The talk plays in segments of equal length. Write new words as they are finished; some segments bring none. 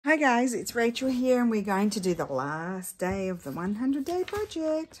Hi guys, it's Rachel here and we're going to do the last day of the 100-day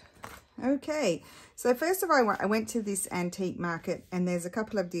project. Okay, so first of all, I went to this antique market and there's a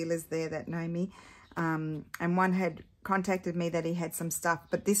couple of dealers there that know me. And one had contacted me that he had some stuff,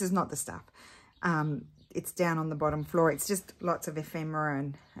 but this is not the stuff. It's down on the bottom floor. It's just lots of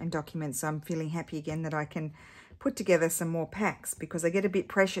ephemera and documents. So I'm feeling happy again that I can put together some more packs because I get a bit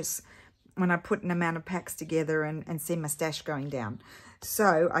precious when I put an amount of packs together and see my stash going down.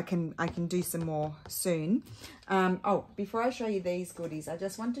 So I can do some more soon. Oh, before I show you these goodies, I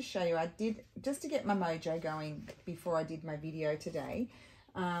just want to show you, I did, just to get my mojo going before I did my video today,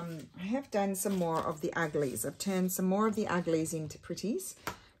 I have done some more of the uglies. I've turned some more of the uglies into pretties.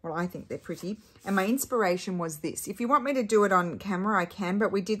 Well, I think they're pretty. And my inspiration was this. If you want me to do it on camera, I can,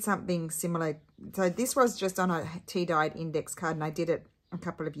 but we did something similar. So this was just on a tea-dyed index card, and I did it a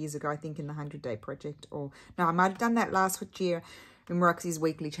couple of years ago, I think in the 100-day project. Or no, I might have done that last year in Roxy's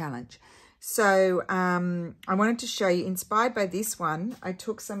weekly challenge. So I wanted to show you, inspired by this one, I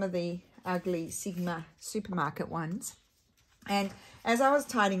took some of the ugly Sigma supermarket ones. And as I was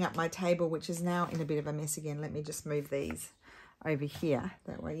tidying up my table, which is now in a bit of a mess again, let me just move these over here.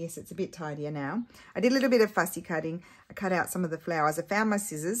 That way, yes, it's a bit tidier now. I did a little bit of fussy cutting. I cut out some of the flowers. I found my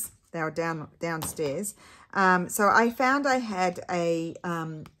scissors. They were downstairs. So I found I had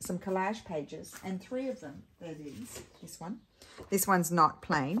some collage pages, and 3 of them. They're these. This one. This one's not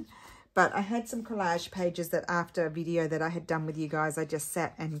plain, but I had some collage pages that after a video that I had done with you guys, I just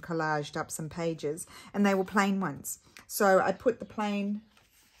sat and collaged up some pages, and they were plain ones. So I put the plain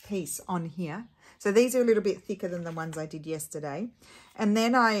piece on here. So these are a little bit thicker than the ones I did yesterday. And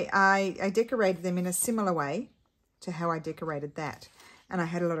then I decorated them in a similar way to how I decorated that. And I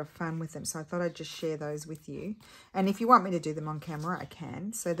had a lot of fun with them. So I thought I'd just share those with you. And if you want me to do them on camera, I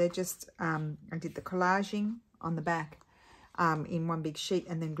can. So they're just, I did the collaging on the back in one big sheet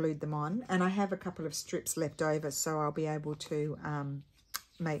and then glued them on. And I have a couple of strips left over, so I'll be able to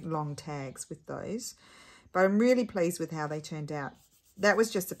make long tags with those. But I'm really pleased with how they turned out. That was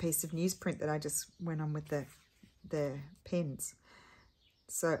just a piece of newsprint that I just went on with the pens.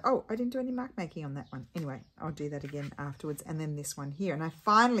 So, oh, I didn't do any mark making on that one. Anyway, I'll do that again afterwards. And then this one here. And I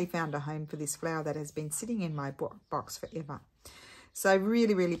finally found a home for this flower that has been sitting in my box forever. So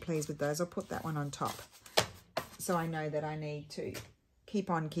really, really pleased with those. I'll put that one on top. So I know that I need to keep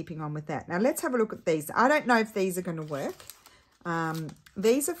on keeping on with that. Now, let's have a look at these. I don't know if these are going to work.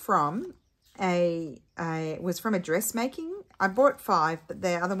 These are from was from a dressmaking. I bought 5, but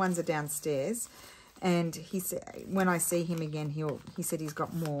the other ones are downstairs. And he said, when I see him again, he said he's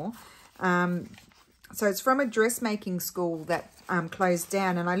got more. So it's from a dressmaking school that closed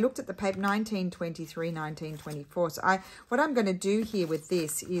down. And I looked at the paper, 1923, 1924. So what I'm going to do here with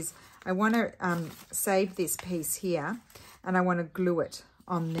this is I want to save this piece here. And I want to glue it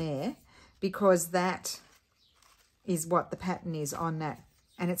on there because that is what the pattern is on that.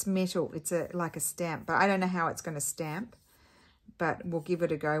 And it's metal. It's like a stamp. But I don't know how it's going to stamp. But we'll give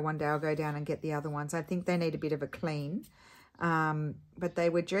it a go. One day I'll go down and get the other ones. I think they need a bit of a clean. But they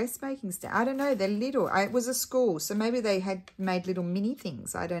were dressmaking stamps. I don't know. They're little. It was a school. So maybe they had made little mini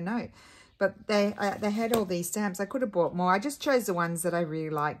things. I don't know. But they had all these stamps. I could have bought more. I just chose the ones that I really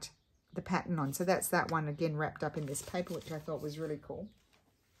liked the pattern on. So that's that one, again, wrapped up in this paper, which I thought was really cool.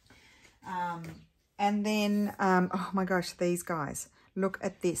 And then, oh my gosh, these guys. Look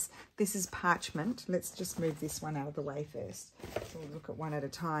at this. This is parchment. Let's just move this one out of the way first. So we'll look at one at a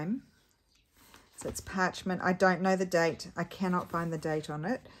time. So it's parchment. I don't know the date. I cannot find the date on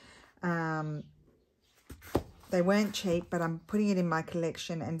it. They weren't cheap, but I'm putting it in my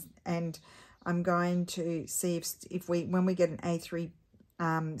collection, and I'm going to see if when we get an A3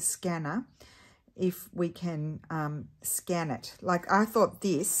 scanner, if we can scan it. Like, I thought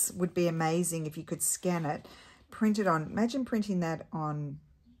this would be amazing if you could scan it. Print it on, imagine printing that on,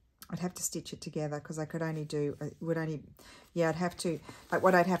 I'd have to stitch it together because I could only do, I'd have to, like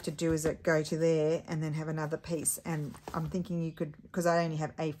what I'd have to do is go to there and then have another piece. And I'm thinking you could, because I only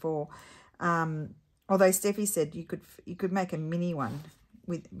have A4, although Steffi said you could make a mini one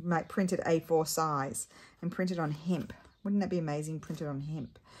with, print it A4 size and print it on hemp. Wouldn't that be amazing, print it on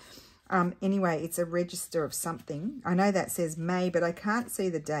hemp? Anyway, it's a register of something. I know that says May, but I can't see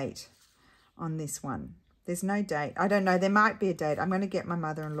the date on this one. There's no date. I don't know. There might be a date. I'm going to get my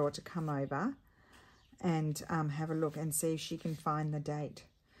mother-in-law to come over and have a look and see if she can find the date.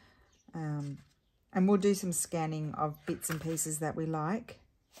 And we'll do some scanning of bits and pieces that we like.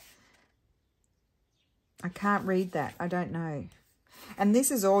 I can't read that. I don't know. And this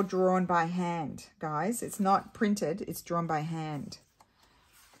is all drawn by hand, guys. It's not printed. It's drawn by hand.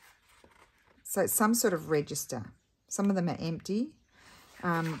 So it's some sort of register. Some of them are empty.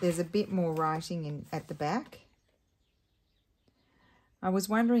 There's a bit more writing at the back. I was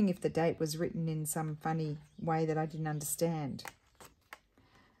wondering if the date was written in some funny way that I didn't understand.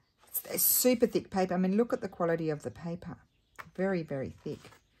 It's super thick paper. I mean, look at the quality of the paper. Very, very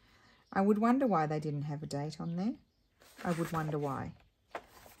thick. I would wonder why they didn't have a date on there. I would wonder why.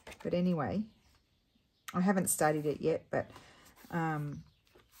 But anyway, I haven't studied it yet, but oh,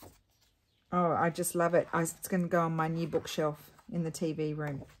 I just love it. It's going to go on my new bookshelf in the TV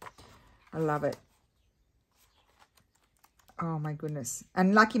room. I love it. Oh my goodness.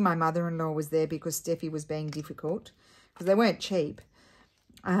 And lucky my mother-in-law was there because Steffi was being difficult because they weren't cheap.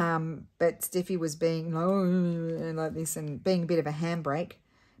 But Steffi was being like this and being a bit of a handbrake.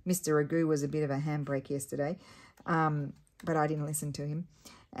 Mr. Agu was a bit of a handbrake yesterday. But I didn't listen to him.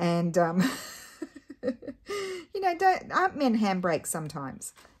 And, you know, aren't men handbrakes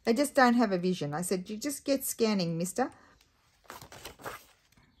sometimes? They just don't have a vision. I said, you just get scanning, mister.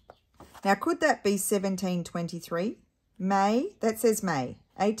 Now, could that be 1723? May, that says May,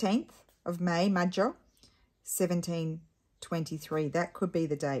 18th of May, Majo, 1723. That could be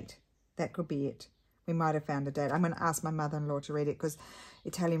the date. That could be it. We might have found a date. I'm going to ask my mother-in-law to read it because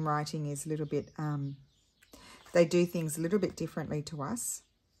Italian writing is a little bit, they do things a little bit differently to us.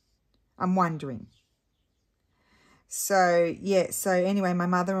 I'm wondering. So, yeah, so anyway, my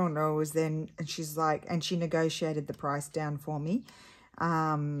mother-in-law was then, and she's like, and she negotiated the price down for me.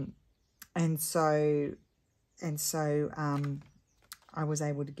 And so I was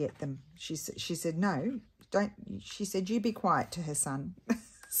able to get them. She said, no, don't, she said, you be quiet to her son.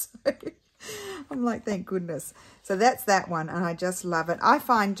 So I'm like, thank goodness. So that's that one. And I just love it. I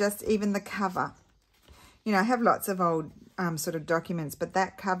find just even the cover, you know, I have lots of old sort of documents, but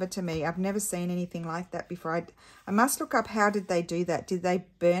that cover to me, I've never seen anything like that before. I must look up, how did they do that? Did they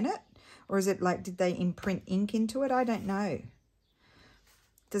burn it? Or is it like, did they imprint ink into it? I don't know.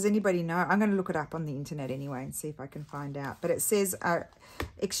 Does anybody know? I'm going to look it up on the internet anyway and see if I can find out. But it says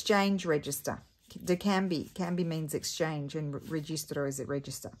exchange register. De cambi. Cambi means exchange and registro is it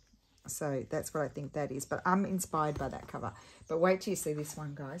register. So that's what I think that is. But I'm inspired by that cover. But wait till you see this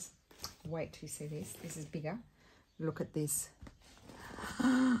one, guys. Wait till you see this. This is bigger. Look at this.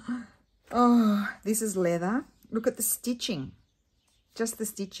 Oh, this is leather. Look at the stitching. Just the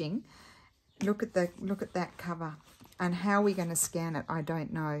stitching. Look at that cover. And how are we going to scan it? I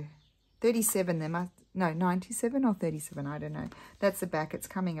don't know. 37, there must, no, 97 or 37, I don't know. That's the back. It's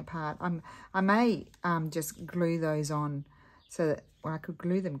coming apart. I may just glue those on so that, well, I could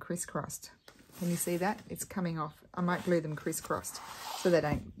glue them crisscrossed. Can you see that? It's coming off. I might glue them crisscrossed so they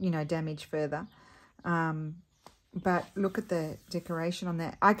don't, you know, damage further. But look at the decoration on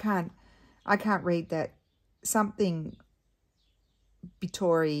that. I can't read that. Something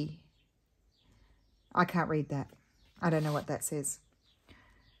Bittori. I can't read that. I don't know what that says.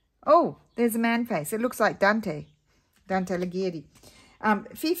 Oh, there's a man face. It looks like Dante. Dante Alighieri.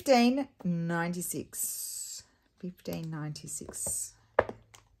 1596. 1596.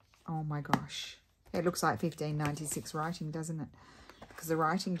 Oh my gosh. It looks like 1596 writing, doesn't it? Because the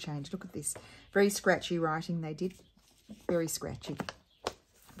writing changed. Look at this. Very scratchy writing they did. Very scratchy.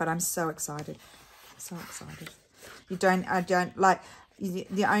 But I'm so excited. So excited. I don't like...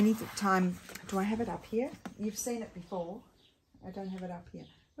 The only time, do I have it up here? You've seen it before. I don't have it up here.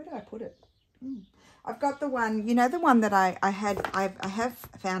 Where did I put it? I've got the one, you know, the one that I have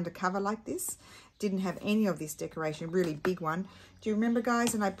found a cover like this. Didn't have any of this decoration, really big one. Do you remember,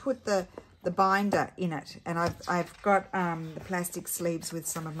 guys? And I put the binder in it. And I've got the plastic sleeves with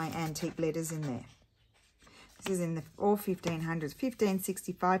some of my antique letters in there. This is in the all 1500s.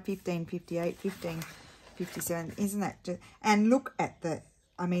 1565, 1558, 1557. Isn't that just, and look at the,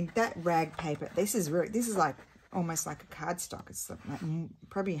 I mean, that rag paper. This is like almost like a cardstock. It's like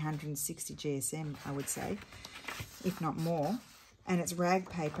probably 160 GSM, I would say, if not more. And it's rag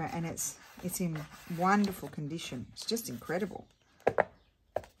paper, and it's in wonderful condition. It's just incredible.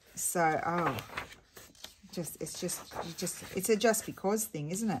 So, oh, it's a just because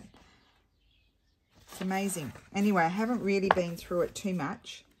thing, isn't it? It's amazing. Anyway, I haven't really been through it too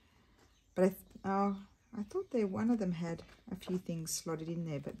much, but I thought one of them had a few things slotted in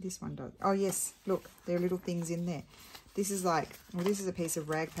there, but this one does. Oh, yes, look, there are little things in there. This is like, well, this is a piece of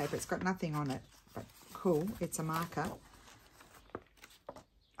rag paper. It's got nothing on it, but cool. It's a marker.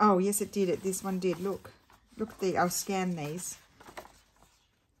 Oh, yes, it did. This one did. Look, I'll scan these.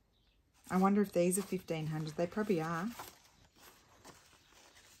 I wonder if these are 1500s. They probably are.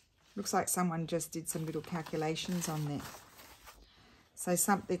 Looks like someone just did some little calculations on there. So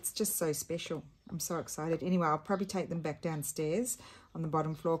it's just so special. I'm so excited. Anyway, I'll probably take them back downstairs on the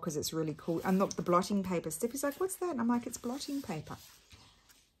bottom floor because it's really cool. And look, the blotting paper. Steffi's like, what's that? And I'm like, it's blotting paper.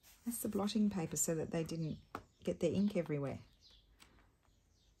 That's the blotting paper so that they didn't get their ink everywhere.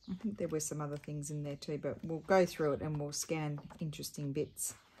 I think there were some other things in there too, but we'll go through it and we'll scan interesting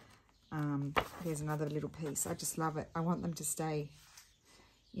bits. There's another little piece. I just love it. I want them to stay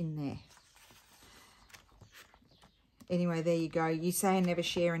in there. Anyway, there you go. You say I never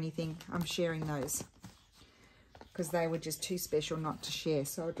share anything. I'm sharing those because they were just too special not to share.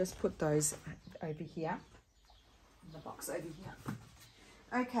 So I'll just put those over here, in the box over here.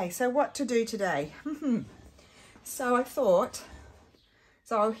 Okay, so what to do today? So I thought,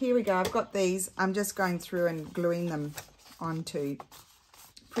 so here we go. I've got these. I'm just going through and gluing them onto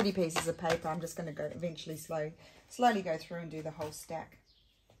pretty pieces of paper. I'm just going to go eventually slowly go through and do the whole stack.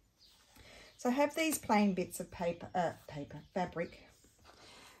 So I have these plain bits of fabric.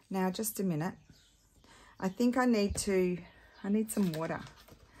 Now, just a minute. I think I need some water.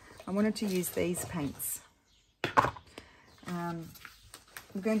 I wanted to use these paints.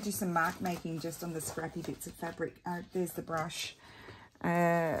 I'm going to do some mark making just on the scrappy bits of fabric. There's the brush.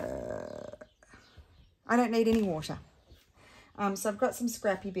 I don't need any water. So I've got some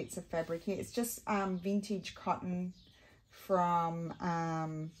scrappy bits of fabric here. It's just vintage cotton from,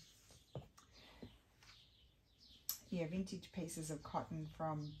 yeah, vintage pieces of cotton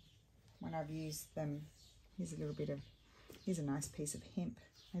from when I've used them. Here's a little bit of, here's a nice piece of hemp.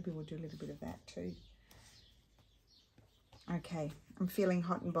 Maybe we'll do a little bit of that too. Okay, I'm feeling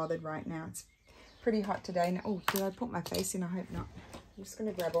hot and bothered right now. It's pretty hot today. Now, oh, did I put my face in? I hope not. I'm just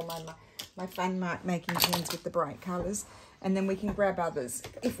going to grab all my fun mark making pens with the bright colours, and then we can grab others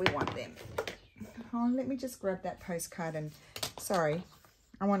if we want them. Oh, let me just grab that postcard and, sorry,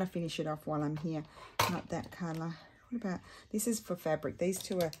 I want to finish it off while I'm here. Not that colour. What about, this is for fabric. These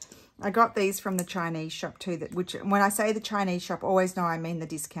two are, I got these from the Chinese shop too, which when I say the Chinese shop, always know I mean the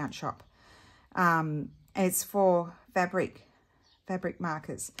discount shop. It's for fabric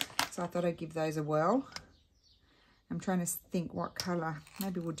markers. So I thought I'd give those a whirl. I'm trying to think what colour.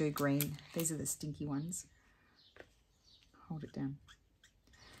 Maybe we'll do green. These are the stinky ones. Hold it down.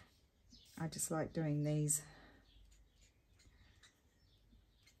 I just like doing these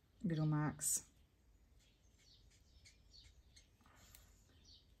little marks.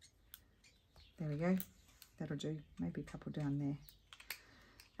 There we go. That'll do. Maybe a couple down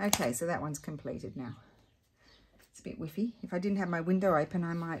there. Okay, so that one's completed now. It's a bit whiffy. If I didn't have my window open,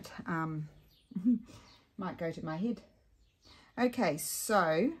 I might might go to my head. Okay,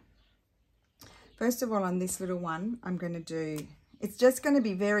 so first of all, on this little one, I'm going to do, it's just going to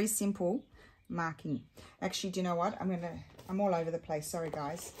be very simple marking. Actually, do you know what? I'm all over the place. Sorry,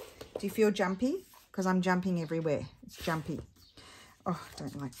 guys. Do you feel jumpy? Because I'm jumping everywhere. It's jumpy. Oh, I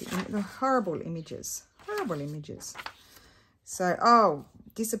don't like the horrible images. Horrible images. So, oh,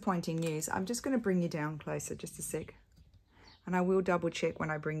 disappointing news. I'm just going to bring you down closer just a sec. And I will double check when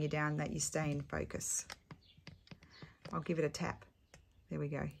I bring you down that you stay in focus. I'll give it a tap. There we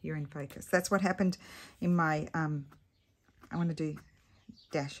go. You're in focus. That's what happened in my, I want to do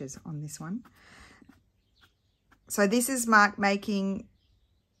dashes on this one. So this is mark making.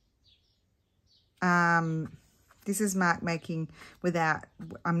 This is mark making without,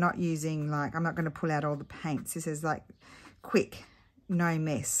 I'm not using like, I'm not going to pull out all the paints. This is like quick, no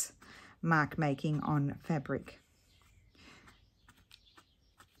mess mark making on fabric.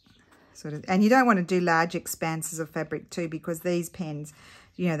 Sort of, and you don't want to do large expanses of fabric too, because these pens,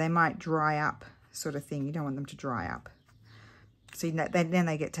 you know, they might dry up sort of thing. You don't want them to dry up. So you know, then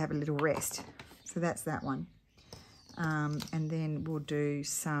they get to have a little rest. So that's that one. And then we'll do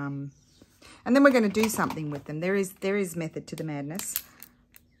some, and then we're going to do something with them. There is method to the madness.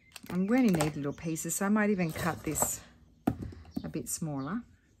 And we only need little pieces, so I might even cut this a bit smaller.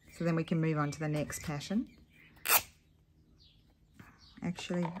 So then we can move on to the next pattern.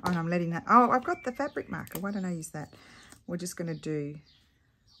 Actually, oh, I'm letting that, oh, I've got the fabric marker. Why don't I use that? We're just going to do,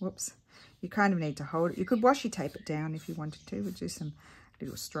 whoops. You kind of need to hold it. You could washi tape it down if you wanted to. We'll do some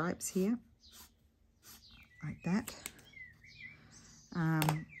little stripes here. Like that.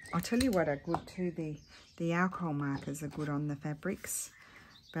 I'll tell you what are good too. The alcohol markers are good on the fabrics.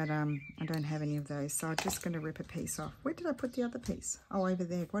 But I don't have any of those. So I'm just going to rip a piece off. Where did I put the other piece? Oh, over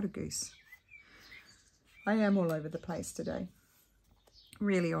there. What a goose. I am all over the place today.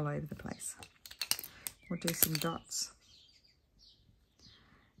 Really all over the place. We'll do some dots.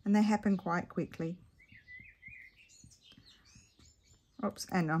 And they happen quite quickly. Oops,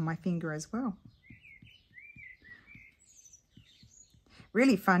 and on my finger as well.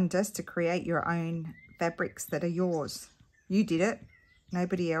 Really fun just to create your own fabrics that are yours. You did it,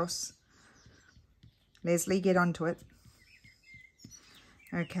 nobody else. Leslie, get onto it.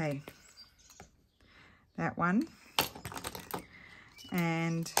 Okay, that one.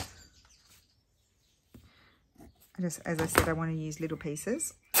 And as I said, I want to use little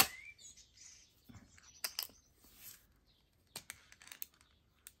pieces.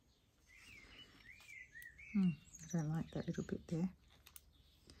 I don't like that little bit there.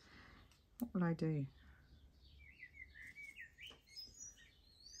 What will I do?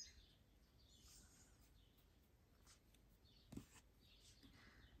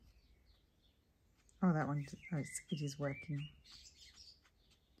 Oh, that one, oh, it is working.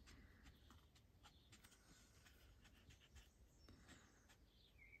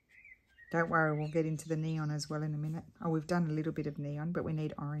 Don't worry, we'll get into the neon as well in a minute. Oh, we've done a little bit of neon, but we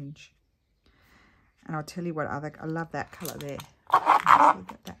need orange. And I'll tell you what other, I love that colour there.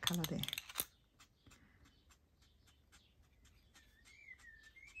 Look at that colour there.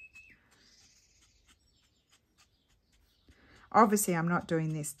 Obviously, I'm not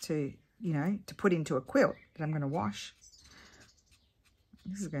doing this to, you know, to put into a quilt that I'm going to wash.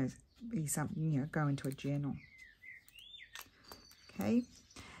 This is going to be something, you know, go into a journal. Okay.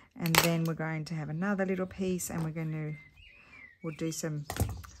 And then we're going to have another little piece, and we'll do some,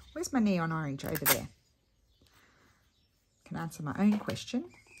 where's my neon orange? Over there. Can answer my own question.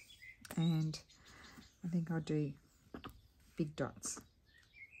 And I think I'll do big dots.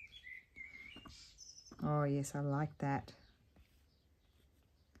 Oh yes, I like that.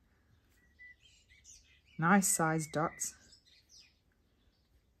 Nice size dots.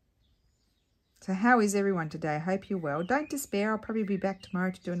 So how is everyone today? I hope you're well. Don't despair. I'll probably be back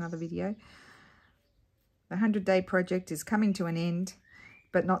tomorrow to do another video. The 100-day project is coming to an end,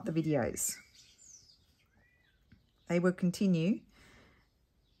 but not the videos. They will continue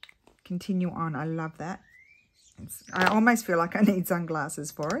on. I love that. I almost feel like I need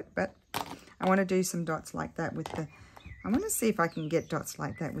sunglasses for it, but I want to do some dots like that with the, I want to see if I can get dots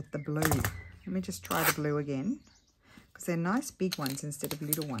like that with the blue. Let me just try the blue again, because they're nice big ones instead of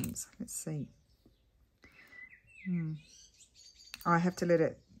little ones. Let's see. I have to let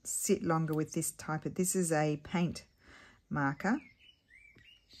it sit longer with this type of, this is a paint marker.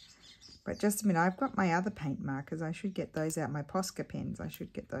 But just a minute, I've got my other paint markers. I should get those out, my Posca pens. I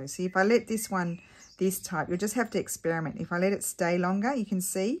should get those. See, if I let this one, this type, you'll just have to experiment. If I let it stay longer, you can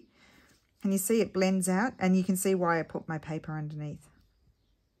see. Can you see it blends out? And you can see why I put my paper underneath.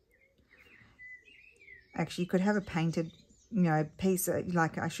 Actually, you could have a painted, you know, piece of,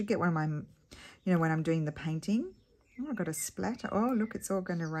 like I should get one of my, you know, when I'm doing the painting. Oh, I've got a splatter. Oh, look, it's all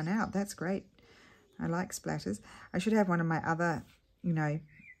going to run out. That's great. I like splatters. I should have one of my other, you know,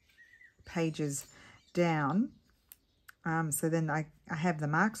 pages down, so then I have the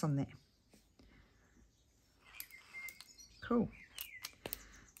marks on there. Cool.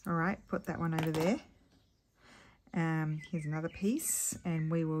 All right, put that one over there. Here's another piece,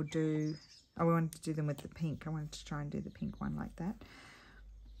 and we will do, oh, we wanted to do them with the pink. I wanted to try and do the pink one like that.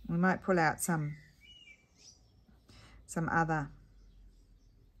 We might pull out some other,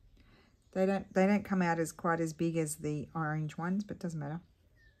 they don't come out as quite as big as the orange ones, but it doesn't matter.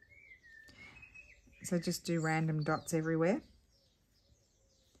 So just do random dots everywhere.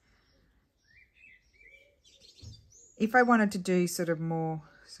 If I wanted to do sort of more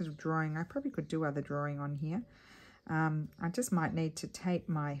sort of drawing, I probably could do other drawing on here. I just might need to tape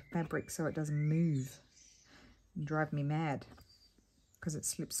my fabric so it doesn't move and drive me mad, because it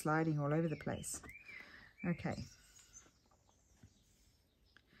slips sliding all over the place. Okay.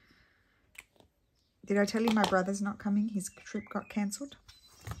 Did I tell you my brother's not coming? His trip got cancelled.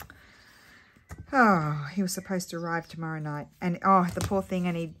 Oh, he was supposed to arrive tomorrow night, and oh, the poor thing,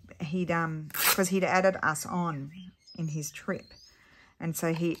 and he'd because he'd added us on in his trip, and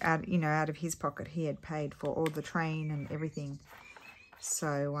so he, you know, out of his pocket, he had paid for all the train and everything.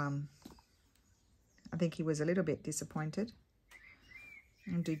 So I think he was a little bit disappointed.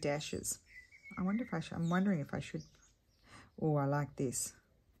 And do dashes. I wonder if I should. I'm wondering if I should. Oh, I like this.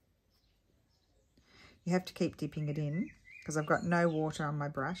 You have to keep dipping it in, because I've got no water on my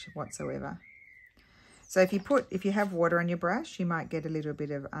brush whatsoever. So if you have water on your brush, you might get a little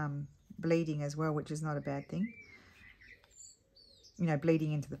bit of bleeding as well, which is not a bad thing. You know,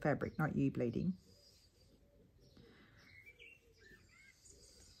 bleeding into the fabric, not you bleeding.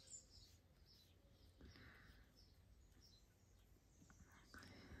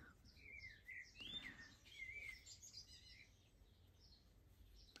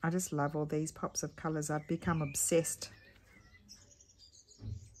 I just love all these pops of colours. I've become obsessed.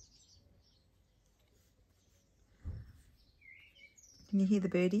 Can you hear the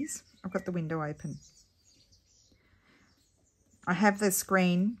birdies? I've got the window open. I have the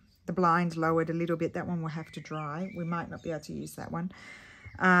screen, the blind lowered a little bit. That one will have to dry. We might not be able to use that one.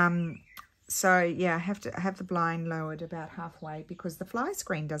 So yeah, I have the blind lowered about halfway because the fly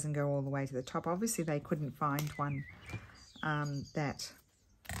screen doesn't go all the way to the top. Obviously they couldn't find one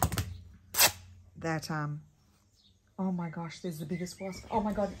oh my gosh, there's the biggest wasp. Oh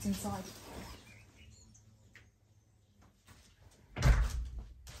my God, it's inside.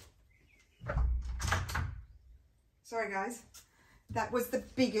 Sorry guys, that was the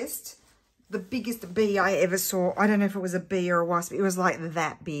biggest bee I ever saw. I don't know if it was a bee or a wasp. It was like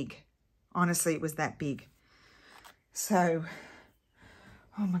that big. Honestly, it was that big. So,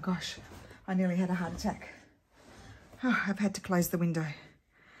 oh my gosh, I nearly had a heart attack. Oh, I've had to close the window.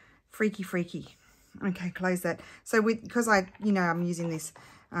 Freaky, freaky. Okay, close that. So because I'm using this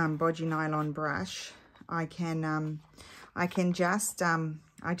bodgy nylon brush, I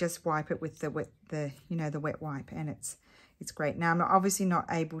just wipe it with the wet wipe, and it's great. Now I'm obviously not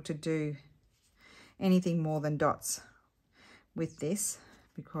able to do anything more than dots with this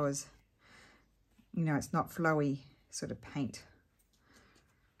because it's not flowy sort of paint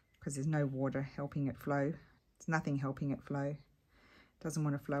because there's no water helping it flow. There's nothing helping it flow. It doesn't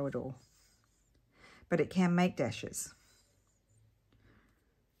want to flow at all. But it can make dashes.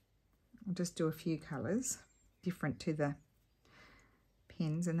 I'll just do a few colours different to the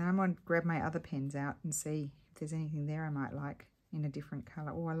pens, and then I'm going to grab my other pens out and see if there's anything there I might like in a different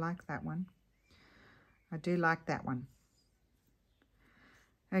colour. Oh, I like that one. I do like that one.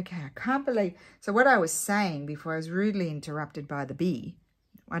 Okay, I can't believe... So what I was saying before I was rudely interrupted by the bee,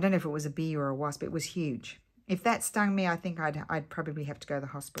 I don't know if it was a bee or a wasp, it was huge. If that stung me, I think I'd probably have to go to the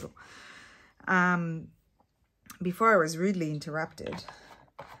hospital. Before I was rudely interrupted,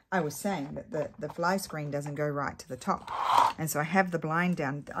 I was saying that the fly screen doesn't go right to the top. And so I have the blind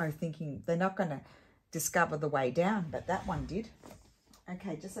down. I was thinking they're not going to discover the way down, but that one did.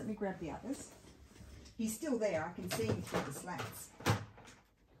 Okay, just let me grab the others. He's still there. I can see him through the slats.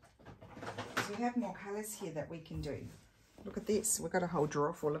 So we have more colours here that we can do. Look at this. We've got a whole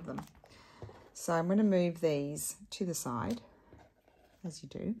drawer full of them. So I'm going to move these to the side, as you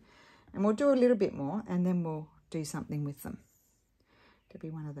do. And we'll do a little bit more, and then we'll do something with them. It'll be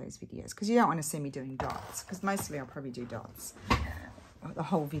one of those videos, because you don't want to see me doing dots, because mostly I'll probably do dots the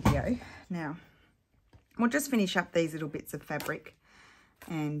whole video. Now, we'll just finish up these little bits of fabric,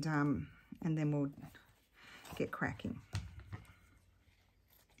 and then we'll get cracking.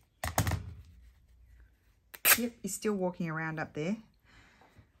 Yep, he's still walking around up there.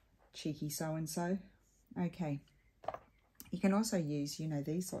 Cheeky so-and-so. Okay. You can also use,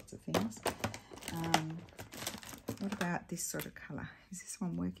 these sorts of things. What about this sort of colour? Is this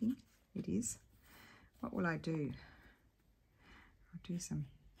one working? It is. What will I do? I'll do some...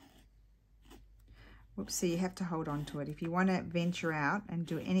 Whoops, so you have to hold on to it. If you want to venture out and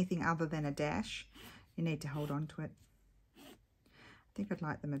do anything other than a dash, you need to hold on to it. I think I'd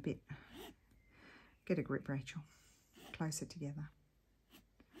like them a bit... Get a grip, Rachel. Closer together.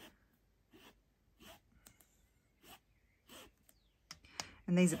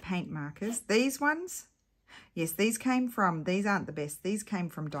 And these are paint markers. These ones, yes, these aren't the best. These came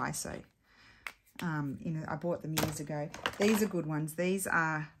from Daiso. I bought them years ago. These are good ones. These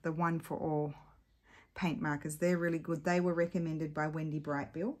are the One for All paint markers. They're really good. They were recommended by Wendy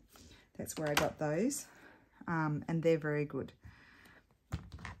Brightbill. That's where I got those. And they're very good.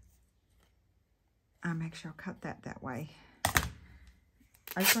 Actually, I'll cut that way.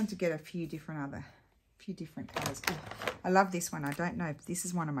 I just want to get a few different colours. Oh, I love this one. I don't know if this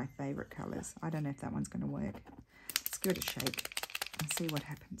is one of my favourite colours. I don't know if that one's going to work. Let's give it a shake and see what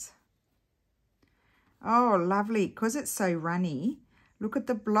happens. Oh, lovely. Because it's so runny, look at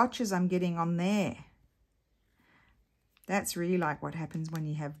the blotches I'm getting on there. That's really like what happens when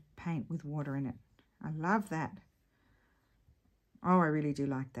you have paint with water in it. I love that. Oh, I really do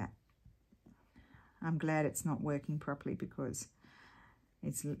like that. I'm glad it's not working properly because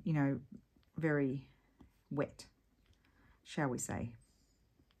it's, very wet, shall we say.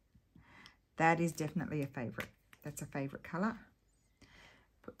 That is definitely a favourite. That's a favourite colour.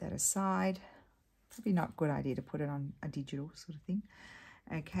 Put that aside. Probably not a good idea to put it on a digital sort of thing.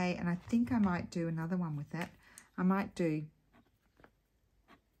 Okay, and I think I might do another one with that. I might do...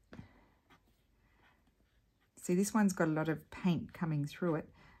 See, this one's got a lot of paint coming through it,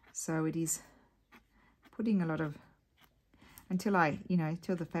 so it is putting a lot of... Until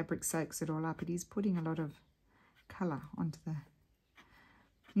the fabric soaks it all up, it is putting a lot of colour onto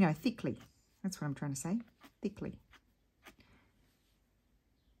the, thickly. That's what I'm trying to say, thickly.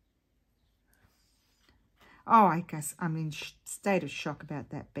 Oh, I guess I'm in state of shock about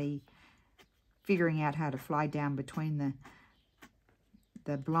that bee figuring out how to fly down between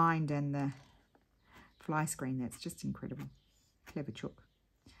the blind and the fly screen. That's just incredible. Clever chook.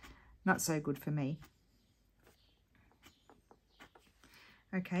 Not so good for me.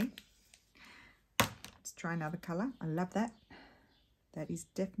 Okay, let's try another colour. I love that. That is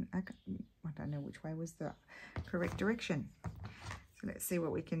definitely, I don't know which way was the correct direction. So let's see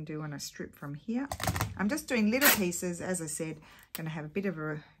what we can do on a strip from here. I'm just doing little pieces, as I said. Going to have a bit of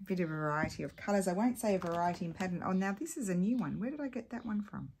a variety of colours. I won't say a variety in pattern. Oh, now this is a new one. Where did I get that one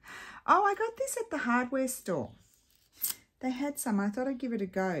from? Oh, I got this at the hardware store. They had some. I thought I'd give it a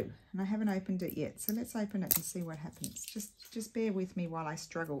go, and I haven't opened it yet. So let's open it and see what happens. Just bear with me while I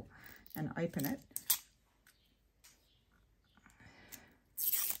struggle and open it.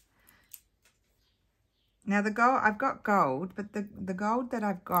 Now the gold, I've got gold, but the gold that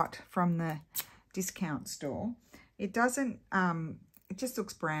I've got from the discount store, it doesn't, it just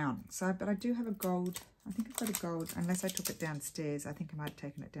looks brown. So, but I do have a gold, I think I've got a gold, unless I took it downstairs. I think I might have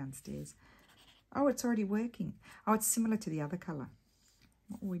taken it downstairs. Oh, it's already working. Oh, it's similar to the other colour.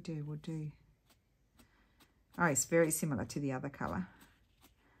 What will we do? We'll do, oh, it's very similar to the other colour.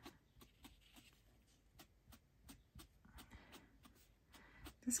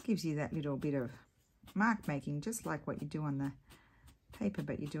 This gives you that little bit of mark making, just like what you do on the paper,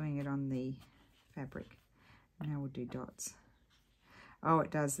 but you're doing it on the fabric. Now we'll do dots. Oh,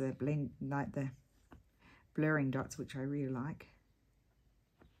 it does the blend, like the blurring dots, which I really like.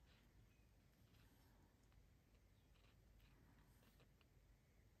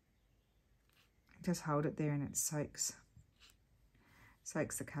 Just hold it there and it soaks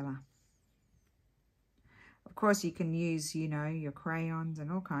the colour. Of course, you can use, you know, your crayons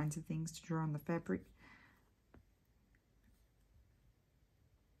and all kinds of things to draw on the fabric.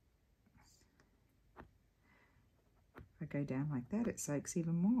 If I go down like that, it soaks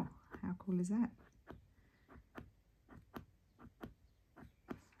even more. How cool is that?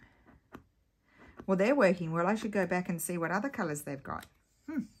 Well, they're working well. I should go back and see what other colours they've got.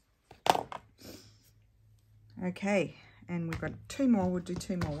 Okay, and we've got two more. We'll do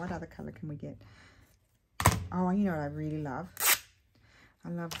two more. What other colour can we get? Oh, you know what I really love? I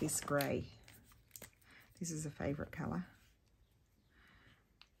love this grey. This is a favourite colour.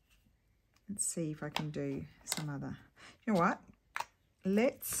 Let's see if I can do some other. You know what?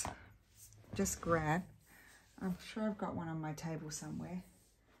 Let's just grab. I'm sure I've got one on my table somewhere.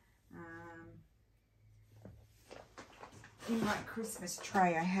 In my Christmas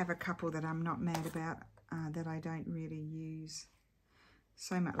tray, I have a couple that I'm not mad about, that I don't really use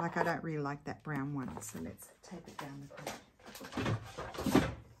so much. Like, I don't really like that brown one. So let's tape it down the corner.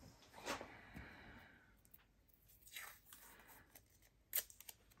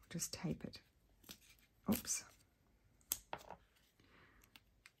 Just tape it. Oops.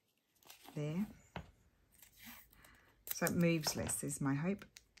 There. So it moves less, is my hope.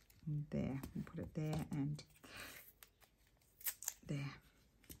 And there. We'll put it there and there.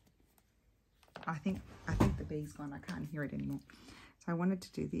 I think the bee's gone. I can't hear it anymore. So I wanted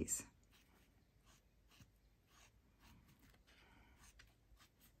to do this.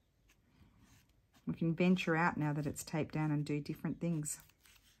 We can venture out now that it's taped down and do different things.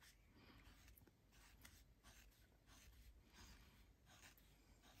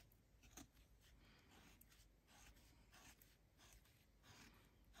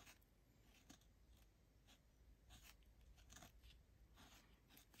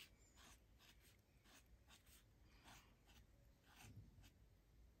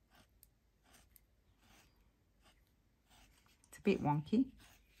 A bit wonky.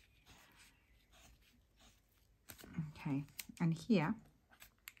 Okay, and here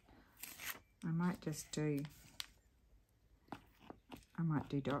I might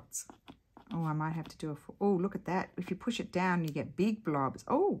do dots. Oh, I might have to do a, oh, look at that. If you push it down, you get big blobs.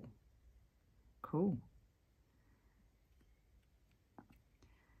 Oh, cool.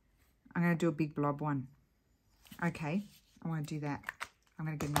 I'm going to do a big blob one. Okay, I want to do that. I'm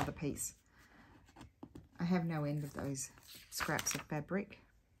going to get another piece. I have no end of those scraps of fabric.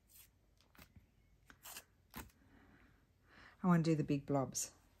 I want to do the big blobs.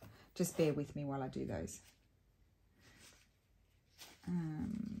 Just bear with me while I do those.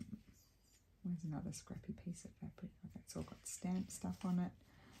 Where's another scrappy piece of fabric? It's all got stamp stuff on it.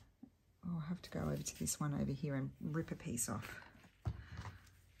 Oh, I'll have to go over to this one over here and rip a piece off.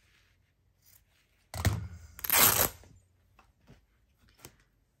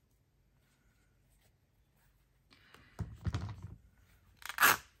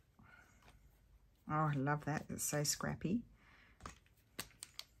 Oh, I love that. It's so scrappy.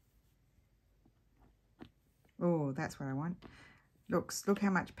 Oh, that's what I want. Look how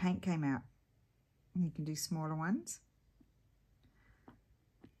much paint came out. And you can do smaller ones.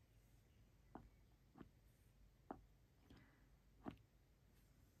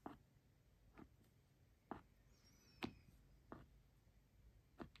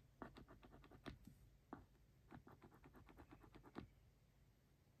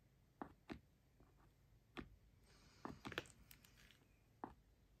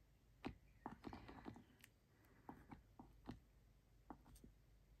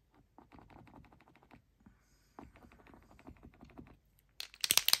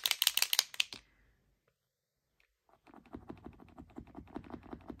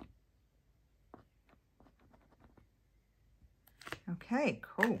 Okay,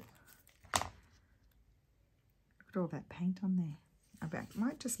 cool. Look at all that paint on there. I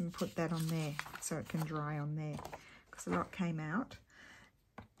might just put that on there so it can dry on there, because a lot came out.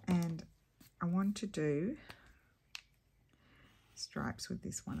 And I want to do stripes with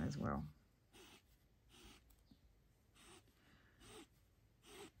this one as well.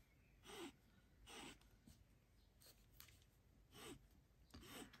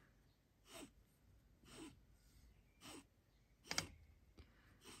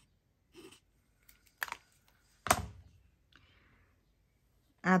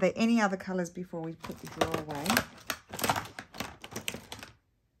 Are there any other colours before we put the drawer away?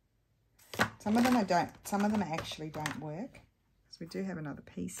 Some of them some of them actually don't work. So we do have another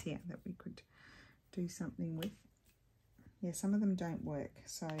piece here that we could do something with. Yeah, some of them don't work,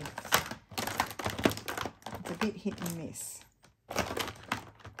 so it's a bit hit and miss.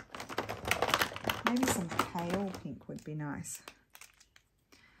 Maybe some pale pink would be nice.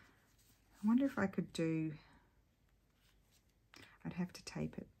 I wonder if I could do... I'd have to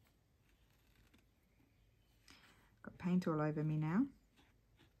tape it. Got paint all over me now.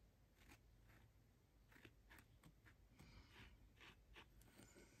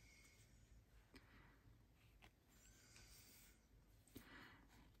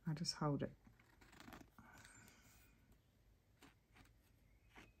 I'll just hold it.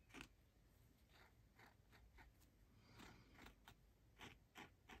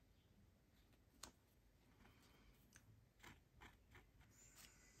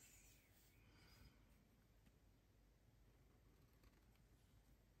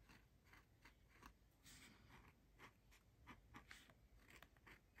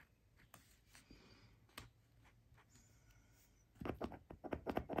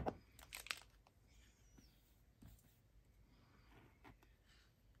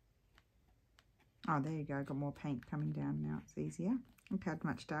 Oh, there you go. Got more paint coming down now. It's easier. Look how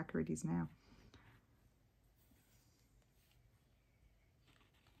much darker it is now.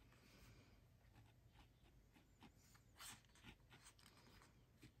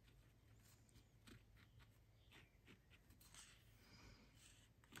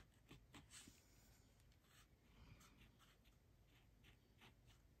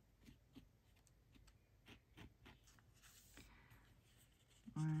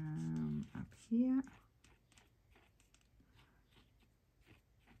 Up here.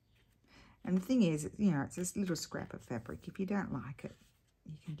 And the thing is, you know, it's this little scrap of fabric. If you don't like it,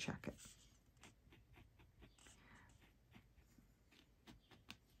 you can chuck it.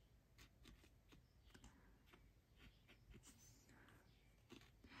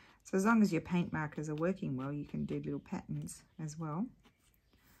 So as long as your paint markers are working well, you can do little patterns as well.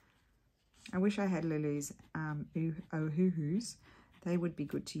 I wish I had Lulu's Ohuhus. They would be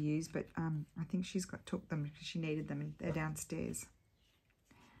good to use, but I think she's took them because she needed them and they're downstairs.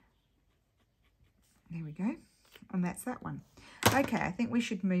 There we go. And that's that one. Okay, I think we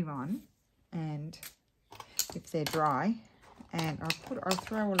should move on, and if they're dry, and I'll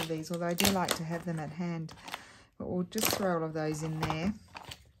throw all of these, although I do like to have them at hand, but we'll just throw all of those in there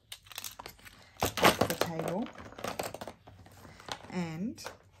at the table. And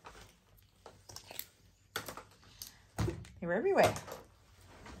they're everywhere.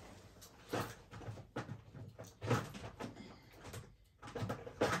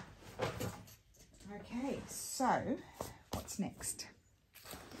 Okay, so what's next?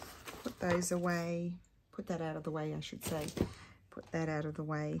 Put those away. Put that out of the way, I should say. Put that out of the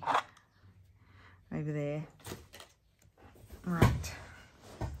way over there. Right.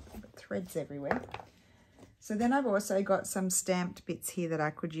 Got threads everywhere. So then I've also got some stamped bits here that I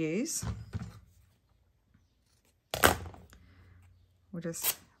could use. We'll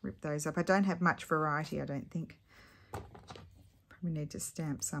just rip those up. I don't have much variety, I don't think. Probably need to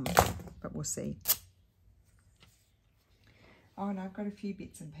stamp some, but we'll see. Oh, and I've got a few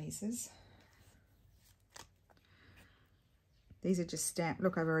bits and pieces. These are just stamped.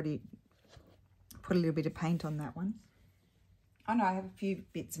 Look, I've already put a little bit of paint on that one. Oh no, I have a few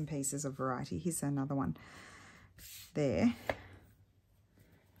bits and pieces of variety. Here's another one there.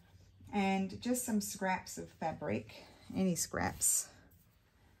 And just some scraps of fabric, any scraps.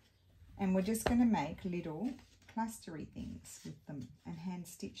 And we're just going to make little clustery things with them and hand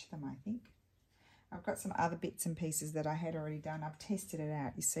stitch them, I think. I've got some other bits and pieces that I had already done. I've tested it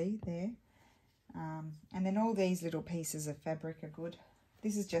out, you see, there. And then all these little pieces of fabric are good.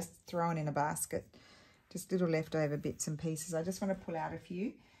 This is just thrown in a basket, just little leftover bits and pieces. I just want to pull out a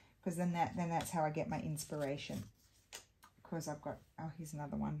few, because then that's how I get my inspiration. Because I've got, oh, here's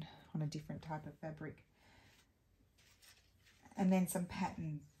another one on a different type of fabric. And then some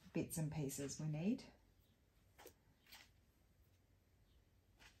pattern bits and pieces we need.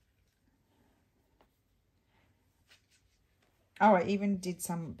 Oh, I even did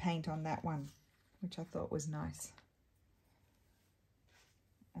some paint on that one, which I thought was nice.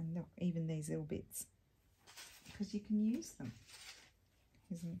 And look, even these little bits, because you can use them.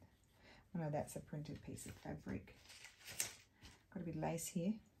 Isn't? Oh no, that's a printed piece of fabric. Got a bit of lace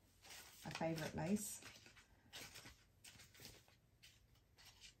here, my favourite lace.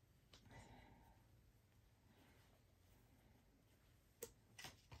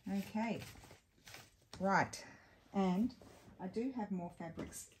 Okay, right, and I do have more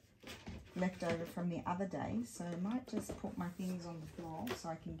fabrics left over from the other day, so I might just put my things on the floor so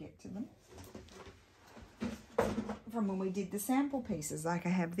I can get to them. From when we did the sample pieces, like I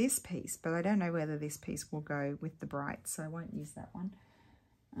have this piece, but I don't know whether this piece will go with the bright, so I won't use that one.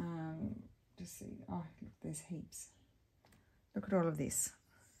 Just see, oh, look, there's heaps. Look at all of this.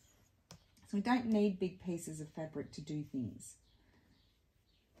 So we don't need big pieces of fabric to do things.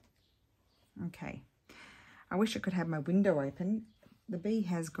 Okay, I wish I could have my window open. The bee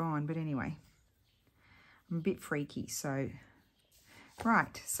has gone, but anyway, I'm a bit freaky, so.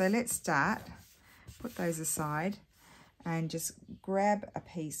 Right, so let's start. Put those aside and just grab a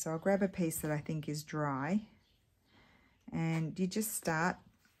piece. So I'll grab a piece that I think is dry, and you just start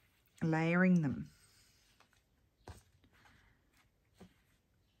layering them.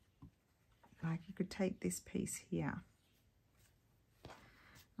 Like you could take this piece here.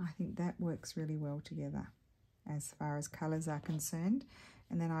 I think that works really well together as far as colours are concerned.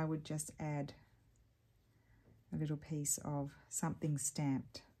 And then I would just add a little piece of something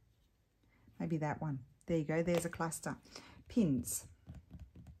stamped. Maybe that one. There you go, there's a cluster. Pins.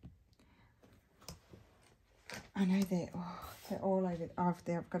 I know they're all over. Oh,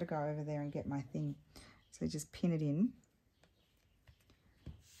 I've got to go over there and get my thing. So just pin it in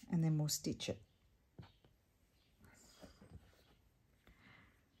and then we'll stitch it.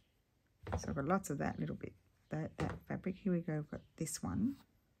 So I've got lots of that little bit, that fabric. Here we go, I've got this one.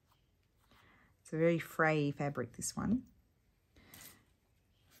 It's a very fray fabric, this one.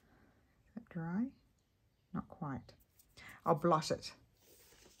 Is that dry? Not quite. I'll blot it.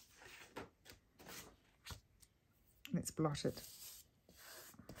 Let's blot it.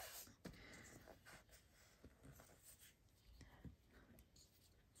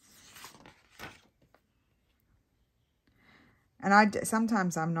 And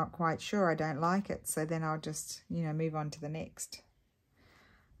sometimes I'm not quite sure, I don't like it, so then I'll just, you know, move on to the next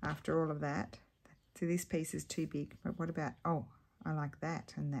after all of that. So this piece is too big, but what about, oh, I like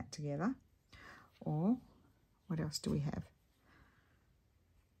that and that together. Or what else do we have?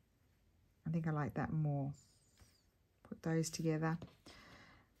 I think I like that more. Put those together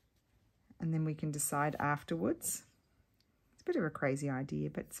and then we can decide afterwards. It's a bit of a crazy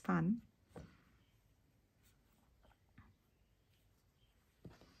idea, but it's fun.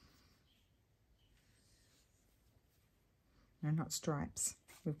 No, not stripes.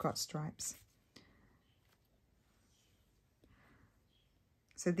 We've got stripes.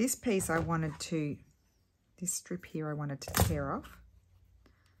 So this piece I wanted to, this strip here I wanted to tear off.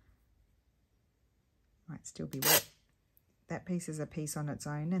 Might still be wet. That piece is a piece on its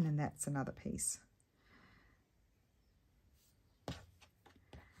own, and then that's another piece.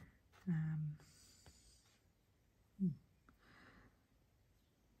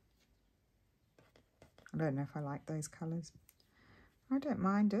 I don't know if I like those colours. I don't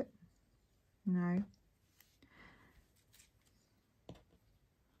mind it. No.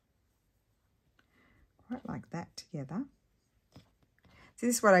 Quite like that together. So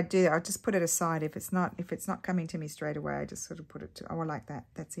this is what I do. I just put it aside. If it's not coming to me straight away, I just sort of put it to, oh, I like that.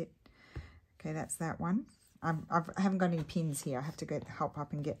 That's it. Okay, that's that one. I haven't got any pins here. I have to go help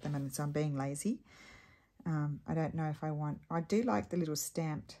up and get them, and so I'm being lazy. I don't know if I want, I do like the little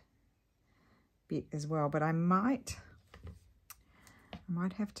stamped bit as well, but I might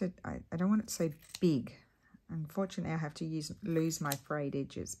have to, I don't want it so big. Unfortunately, I have to lose my frayed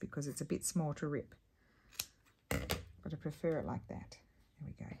edges because it's a bit small to rip. But I prefer it like that. There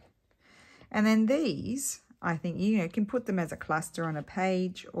we go. And then these, I think, you can put them as a cluster on a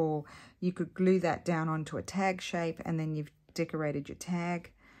page, or you could glue that down onto a tag shape, and then you've decorated your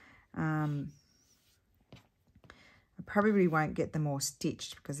tag. I probably won't get them all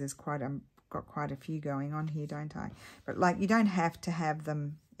stitched because there's got quite a few going on here, don't I? But like, you don't have to have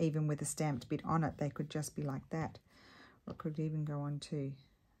them even with a stamped bit on it. They could just be like that, or it could even go on to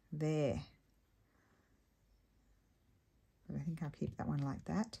there. But I think I'll keep that one like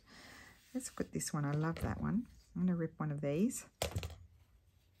that. Let's look at this one. I love that one. I'm going to rip one of these.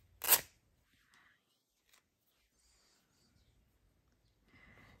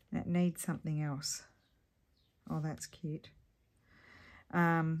 That needs something else. Oh, that's cute.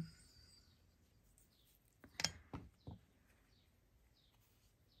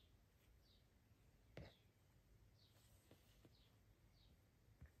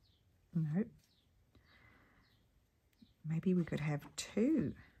 Nope. Maybe we could have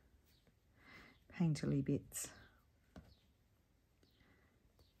 2 painterly bits.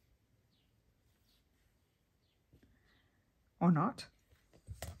 Or not.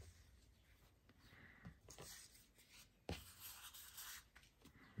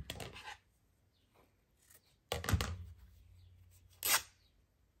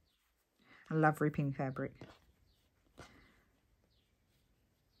 I love ripping fabric.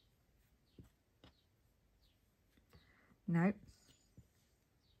 Nope.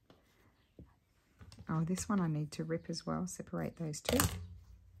 Oh, this one I need to rip as well. Separate those 2.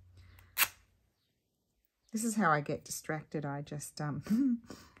 This is how I get distracted. I just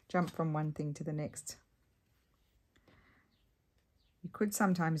jump from one thing to the next. You could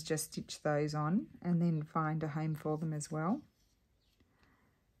sometimes just stitch those on and then find a home for them as well.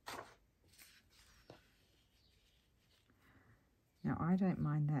 Now, I don't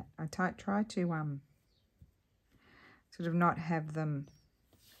mind that. I try to sort of not have them,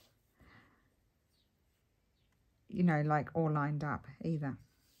 you know, like all lined up either.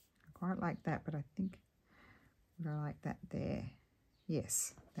 I quite like that, but I think I like that there.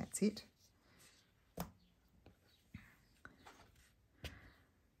 Yes, that's it.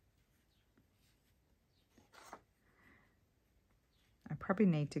 I probably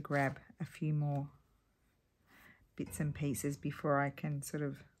need to grab a few more bits and pieces before I can sort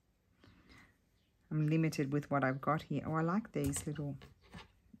of, I'm limited with what I've got here. Oh, I like these little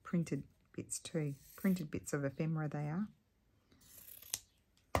printed bits too. Printed bits of ephemera they are.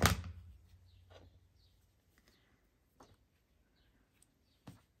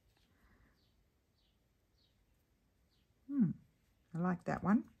 I like that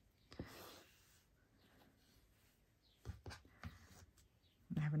one.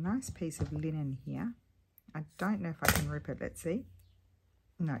 I have a nice piece of linen here. I don't know if I can rip it. Let's see.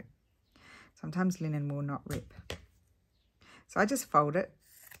 No. Sometimes linen will not rip. So I just fold it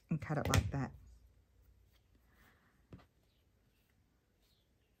and cut it like that.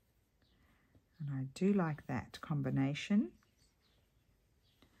 And I do like that combination.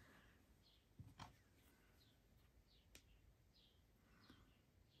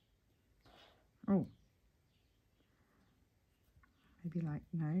 Oh. Maybe like,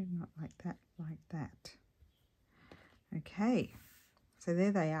 no, not like that, like that. Okay, so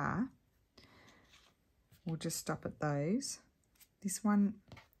there they are. We'll just stop at those. This one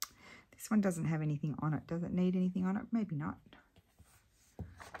doesn't have anything on it. Does it need anything on it? Maybe not.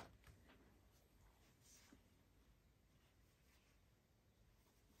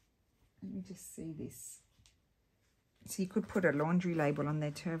 Let me just see this. So you could put a laundry label on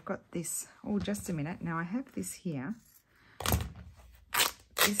there too. I've got this. Oh, just a minute. Now I have this here.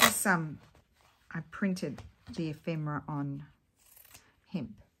 This is I printed the ephemera on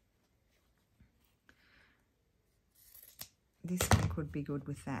hemp. This one could be good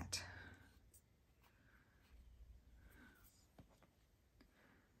with that.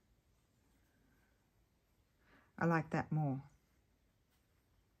 I like that more.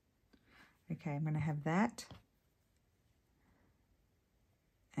 Okay, I'm going to have that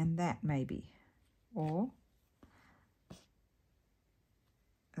and that maybe, or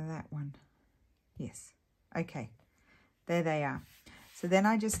that one. Yes. Okay, there they are. So then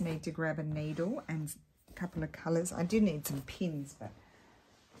I just need to grab a needle and a couple of colours. I do need some pins, but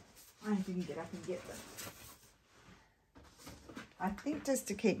I didn't get up and get them. I think just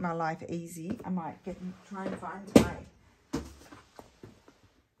to keep my life easy, I might try and find my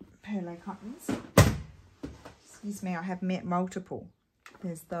Perle cottons. Excuse me, I have multiple.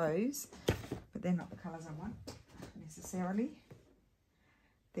 There's those, but they're not the colours I want necessarily.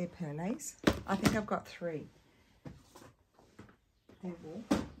 They're Perles. I think I've got 3. They're wool.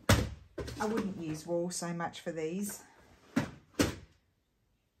 I wouldn't use wool so much for these.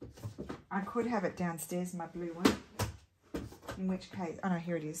 I could have it downstairs, my blue one. In which case, oh no,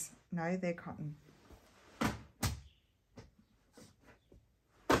 here it is. No, they're cotton.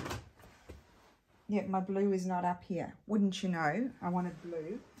 Yeah, my blue is not up here. Wouldn't you know, I wanted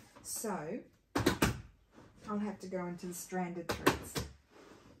blue. So, I'll have to go into the stranded threads.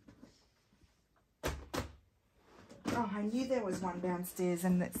 Oh, I knew there was one downstairs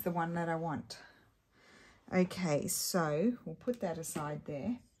and that's the one that I want. Okay, so we'll put that aside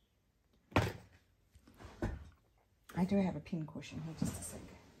there. I do have a pin cushion here, just a sec.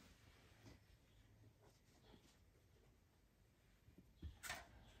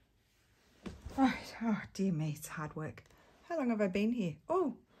 Right, oh dear me, it's hard work. How long have I been here?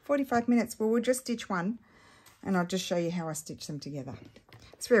 Oh, 45 minutes. Well, we'll just stitch one and I'll just show you how I stitch them together.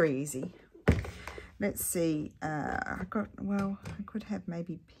 It's very easy. Let's see. I could have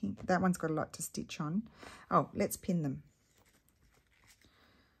maybe pink. That one's got a lot to stitch on. Oh, let's pin them.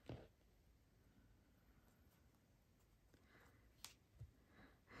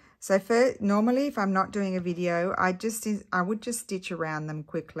 So normally if I'm not doing a video, I would just stitch around them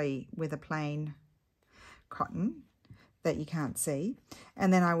quickly with a plain cotton that you can't see.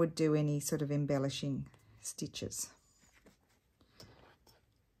 And then I would do any sort of embellishing stitches.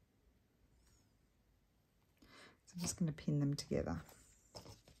 So I'm just going to pin them together.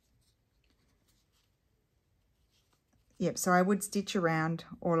 Yep, so I would stitch around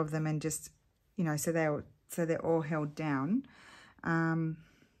all of them and just, you know, so they're all held down.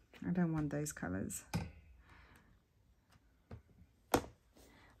 I don't want those colours. I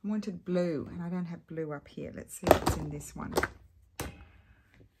wanted blue, and I don't have blue up here. Let's see if it's in this one.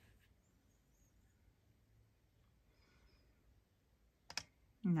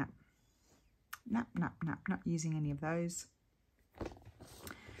 No. No, not using any of those.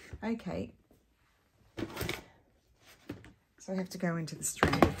 Okay. So I have to go into the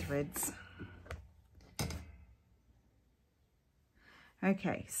stranded threads.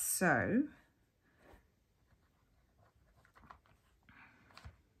 Okay, so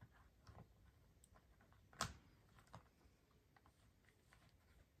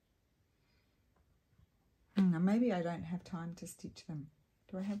maybe I don't have time to stitch them.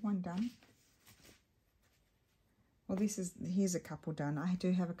 Do I have one done? Well, here's a couple done. I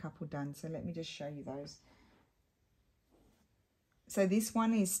do have a couple done, so let me just show you those. So this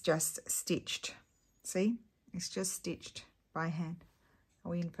one is just stitched. See? It's just stitched by hand.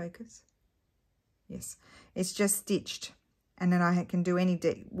 Are we in focus? Yes. It's just stitched. And then I can do any...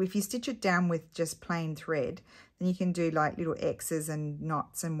 If you stitch it down with just plain thread, then you can do like little X's and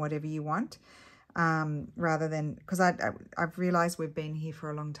knots and whatever you want. Rather than... Because I've realised we've been here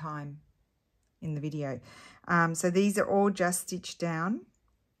for a long time in the video. So these are all just stitched down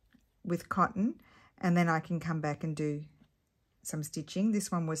with cotton. And then I can come back and do some stitching.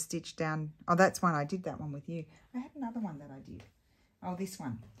 This one was stitched down. Oh, that's one. I did that one with you. I had another one that I did. Oh, this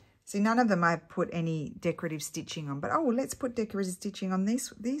one. See, none of them I've put any decorative stitching on. But, oh, let's put decorative stitching on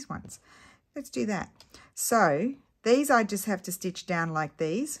these ones. Let's do that. So, these I just have to stitch down like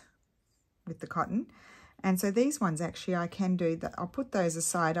these with the cotton. And so these ones, actually, I can do that. I'll put those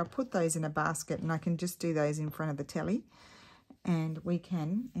aside. I'll put those in a basket, and I can just do those in front of the telly. And we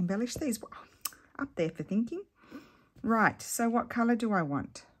can embellish these. Up there for thinking. Right, so what colour do I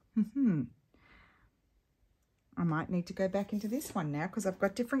want? I might need to go back into this one now because I've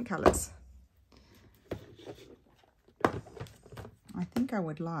got different colours. I think I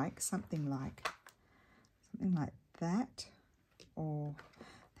would like something like that, or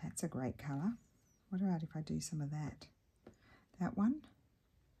that's a great colour. What about if I do some of that? That one?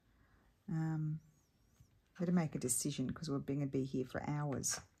 Better make a decision because we're going to be here for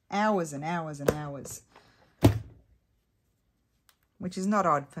hours. Hours and hours and hours. Which is not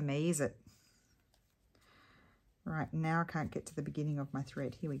odd for me, is it? Right, now I can't get to the beginning of my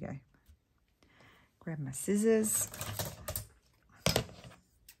thread. Here we go. Grab my scissors.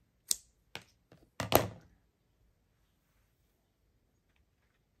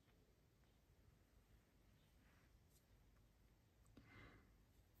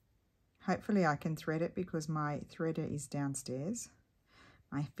 Hopefully I can thread it because my threader is downstairs.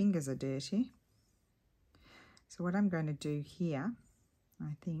 My fingers are dirty. So what I'm going to do here,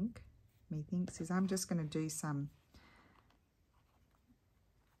 I think, methinks, is I'm just going to do some,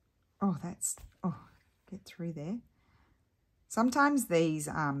 get through there. Sometimes these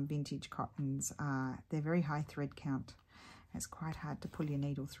vintage cottons, they're very high thread count. It's quite hard to pull your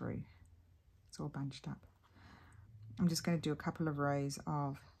needle through. It's all bunched up. I'm just going to do a couple of rows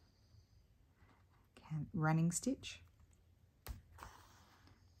of running stitch.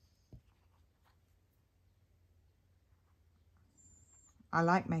 I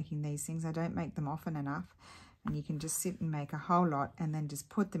like making these things. I don't make them often enough. And you can just sit and make a whole lot and then just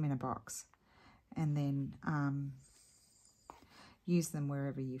put them in a box. And then use them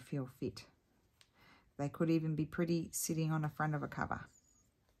wherever you feel fit. They could even be pretty sitting on the front of a cover.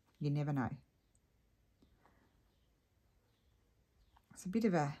 You never know. It's a bit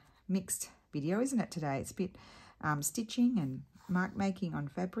of a mixed video, isn't it, today? It's a bit stitching and mark making on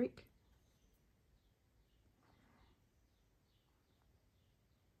fabric.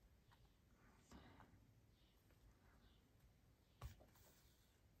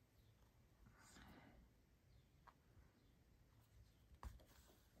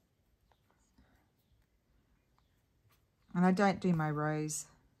 And I don't do my rows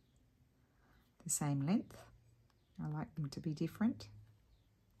the same length. I like them to be different.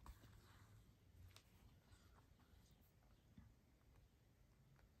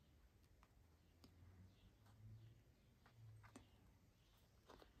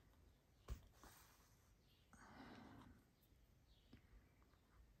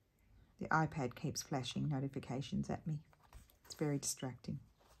 iPad keeps flashing notifications at me. It's very distracting.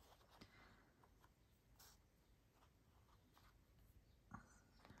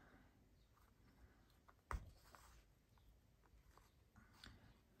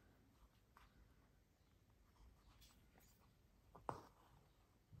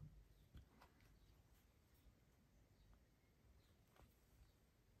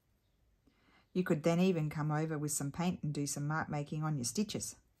 You could then even come over with some paint and do some mark making on your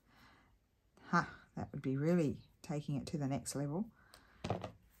stitches. Huh, that would be really taking it to the next level.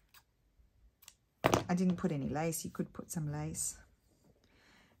 I didn't put any lace. You could put some lace.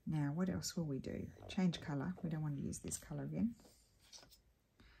 Now, what else will we do? Change colour. We don't want to use this colour again.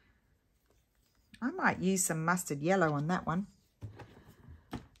 I might use some mustard yellow on that one.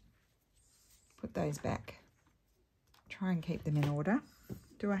 Put those back. Try and keep them in order.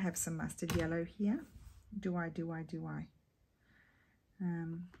 Do I have some mustard yellow here? Do I? I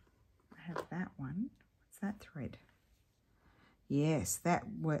have that one. What's that thread? Yes,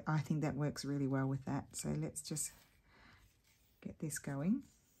 I think that works really well with that. So let's just get this going.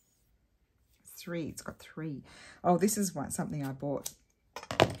 It's got 3. Oh, this is something I bought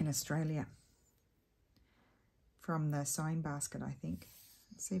in Australia from the sewing basket, I think.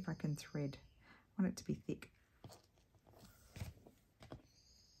 Let's see if I can thread. I want it to be thick.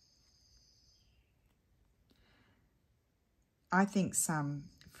 I think some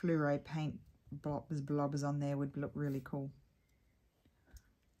fluoro paint blobbers on there would look really cool.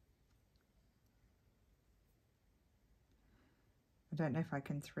 I don't know if I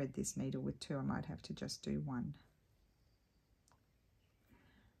can thread this needle with 2. I might have to just do 1.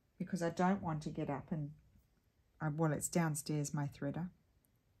 Because I don't want to get up and... well, it's downstairs, my threader.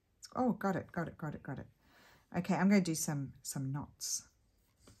 Oh, got it. Okay, I'm going to do some knots.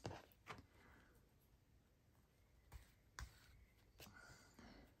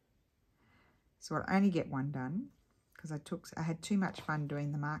 So I'll only get 1 done because I had too much fun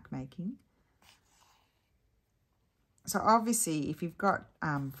doing the mark making. So obviously, if you've got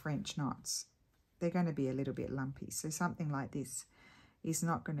French knots, they're going to be a little bit lumpy. So something like this is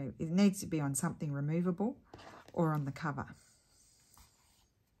not going to, it needs to be on something removable or on the cover.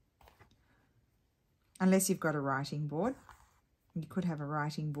 Unless you've got a writing board. You could have a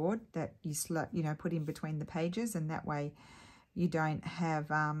writing board that you put in between the pages, and that way you don't have,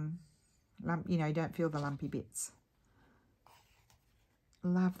 you don't feel the lumpy bits.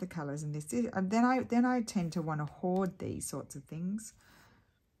 Love the colours in this. Then I tend to want to hoard these sorts of things.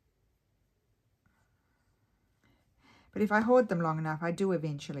 But if I hoard them long enough, I do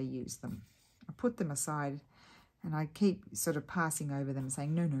eventually use them. I put them aside and I keep sort of passing over them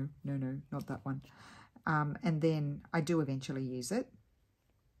saying, no, not that one. And then I do eventually use it.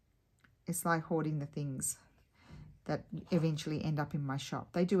 It's like hoarding the things that eventually end up in my shop.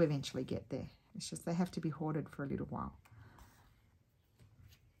 They do eventually get there. It's just they have to be hoarded for a little while.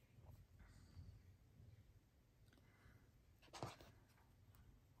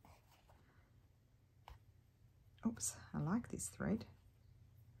 Oops, I like this thread.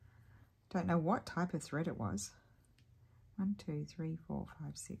 Don't know what type of thread it was. 1, 2, 3, 4,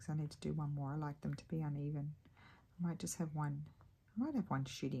 5, 6. I need to do 1 more. I like them to be uneven. I might just have one. I might have one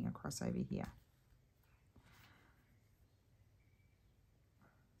shooting across over here.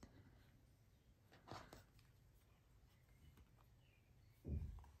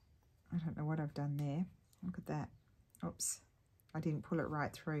 I don't know what I've done there. Look at that. Oops, I didn't pull it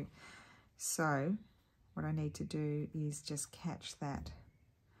right through. So what I need to do is just catch that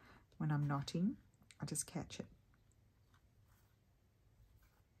when I'm knotting. I just catch it.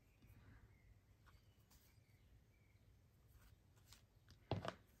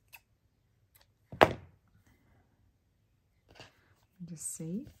 Just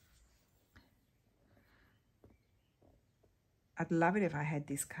see. I'd love it if I had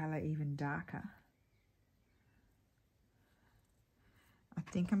this colour even darker. I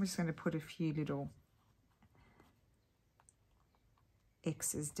think I'm just going to put a few little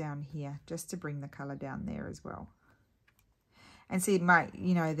X's down here just to bring the colour down there as well. And see,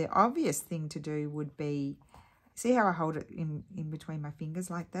 the obvious thing to do would be, see how I hold it in between my fingers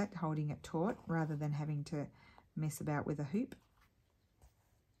like that, holding it taut rather than having to mess about with a hoop.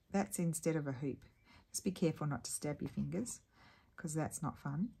 That's instead of a hoop. Just be careful not to stab your fingers because that's not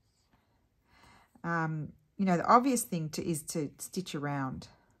fun. The obvious thing is to stitch around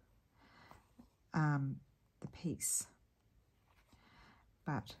the piece.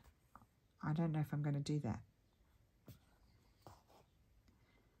 But I don't know if I'm going to do that.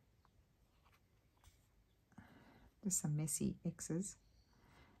 Just some messy X's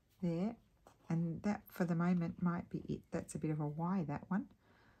there. And that, for the moment, might be it. That's a bit of a Y, that one.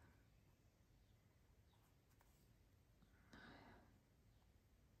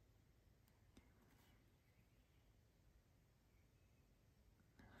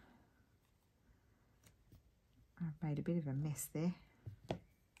 I've made a bit of a mess there.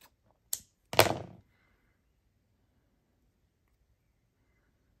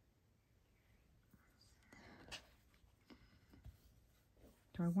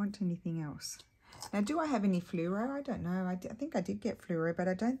 Do I want anything else? Now, do I have any fluoro? I don't know. I think I did get fluoro, but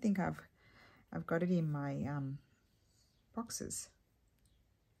I don't think I've got it in my boxes.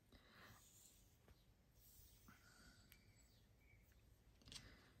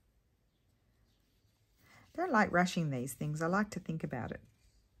 I don't like rushing these things. I like to think about it.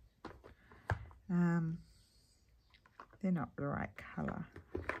 They're not the right colour.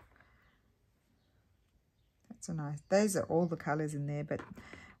 That's a nice. Those are all the colours in there, but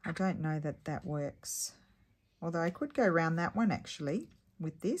I don't know that that works. Although I could go around that one actually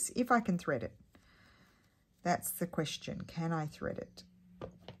with this, if I can thread it. That's the question. Can I thread it?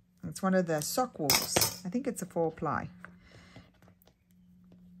 It's one of the sock wools. I think it's a 4-ply.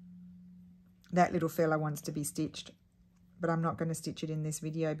 That little fella wants to be stitched, but I'm not going to stitch it in this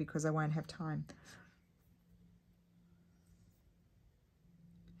video because I won't have time.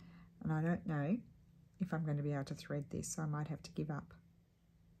 And I don't know if I'm going to be able to thread this, so I might have to give up.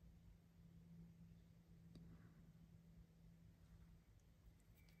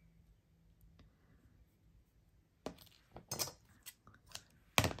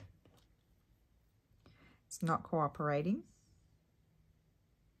 It's not cooperating.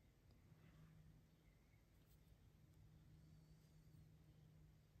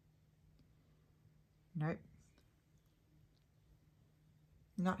 Nope.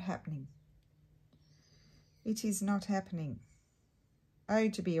 Not happening. It is not happening. Oh,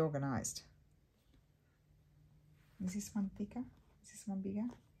 to be organised. Is this one thicker? Is this one bigger?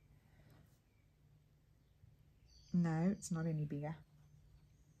 No, it's not any bigger.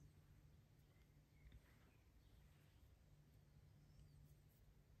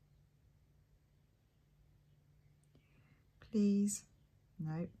 Please.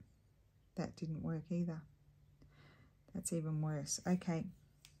 Nope. That didn't work either. That's even worse. Okay.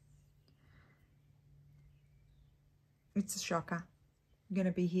 It's a shocker. I'm going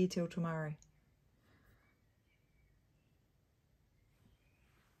to be here till tomorrow.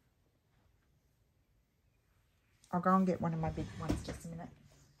 I'll go and get one of my big ones just a minute.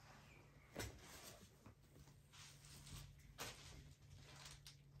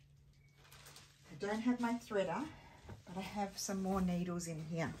 I don't have my threader, but I have some more needles in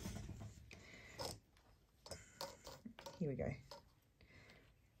here. Here we go.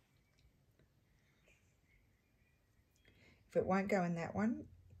 If it won't go in that one,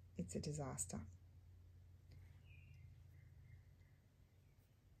 it's a disaster.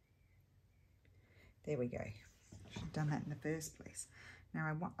 There we go. Should have done that in the first place. Now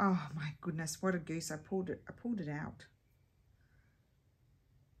I want, oh my goodness, what a goose. I pulled it out.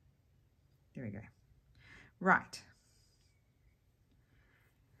 There we go. Right.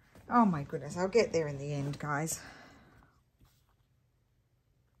 Oh my goodness, I'll get there in the end, guys.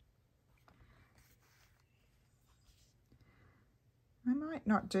 I might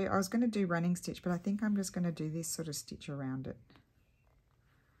not do, I was going to do running stitch, but I think I'm just going to do this sort of stitch around it.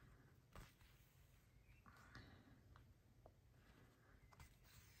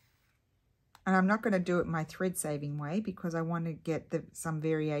 And I'm not going to do it my thread saving way because I want to get some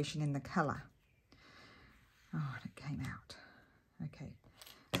variation in the colour. Oh, and it came out. Okay,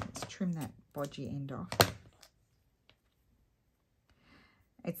 let's trim that bodgy end off.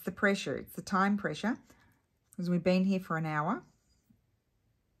 It's the pressure, it's the time pressure, because we've been here for an hour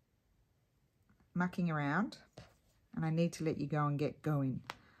mucking around, and I need to let you go and get going.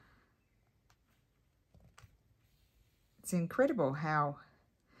 It's incredible how,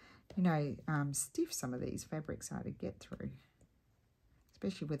 you know, stiff some of these fabrics are to get through,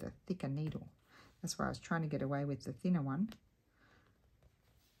 especially with a thicker needle. That's why I was trying to get away with the thinner one.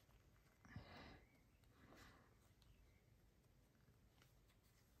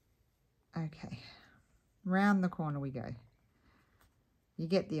 Okay, round the corner we go. You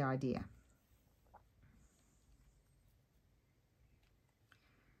get the idea.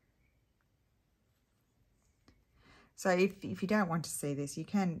 So if you don't want to see this, you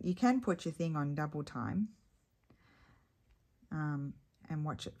can put your thing on double time and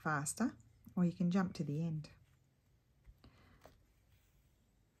watch it faster, or you can jump to the end.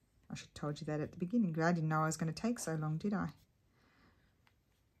 I should have told you that at the beginning, because I didn't know I was going to take so long, did I?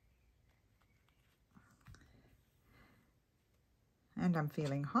 And I'm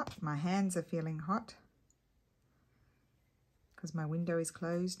feeling hot. My hands are feeling hot because my window is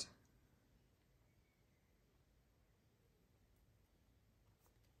closed.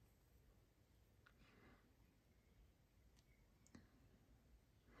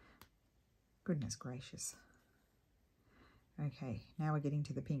 Goodness gracious. Okay, now we're getting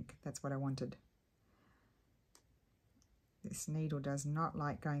to the pink. That's what I wanted. This needle does not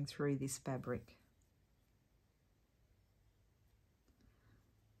like going through this fabric.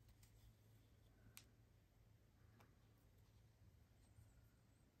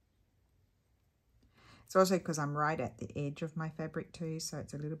 It's also because I'm right at the edge of my fabric too, so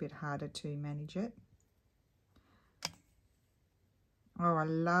it's a little bit harder to manage it. Oh, I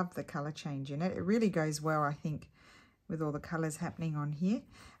love the colour change in it. It really goes well, I think, with all the colours happening on here.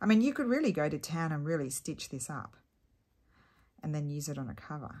 I mean, you could really go to town and really stitch this up and then use it on a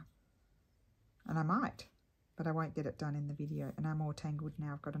cover. And I might, but I won't get it done in the video. And I'm all tangled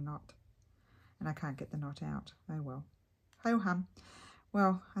now. I've got a knot and I can't get the knot out. Oh well. Ho hum.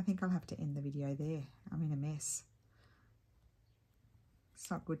 Well, I think I'll have to end the video there. I'm in a mess.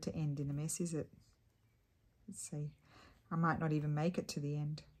 It's not good to end in a mess, is it? Let's see. I might not even make it to the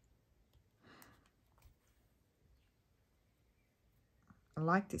end. I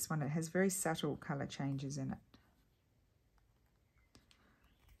like this one. It has very subtle colour changes in it.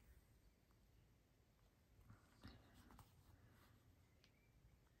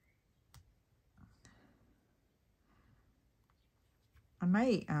 I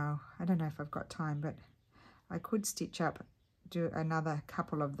may, I don't know if I've got time, but I could stitch up, do another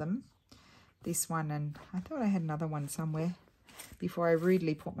couple of them. This one, and I thought I had another one somewhere before I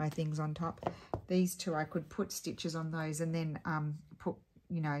rudely put my things on top. These two, I could put stitches on those and then put,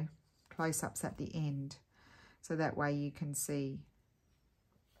 you know, close-ups at the end. So that way you can see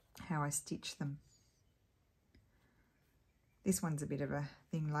how I stitch them. This one's a bit of a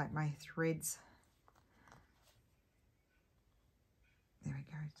thing like my threads. There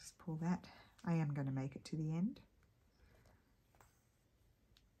we go, just pull that. I am going to make it to the end.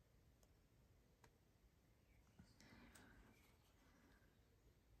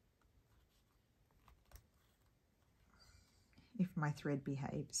 If my thread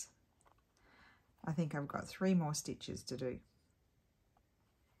behaves. I think I've got 3 more stitches to do.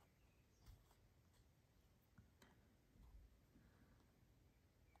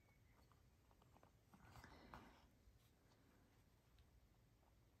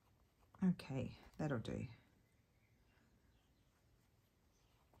 Okay, that'll do.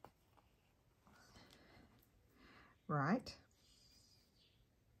 Right.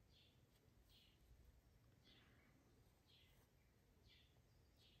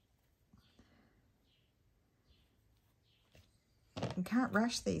 You can't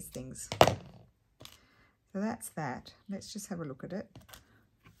rush these things. So that's that. Let's just have a look at it.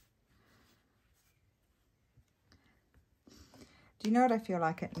 Do you know what I feel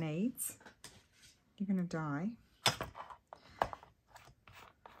like it needs? You're going to die.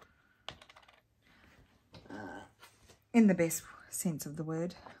 In the best sense of the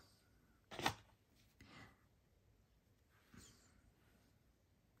word.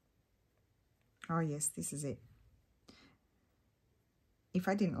 Oh yes, this is it. If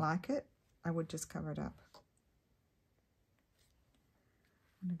I didn't like it, I would just cover it up.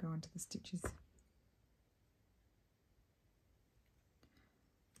 I'm going to go into the stitches.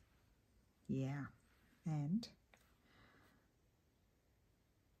 Yeah, and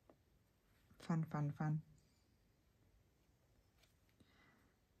fun, fun, fun.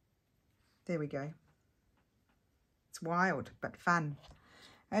 There we go. It's wild, but fun.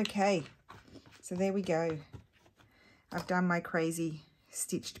 Okay, so there we go. I've done my crazy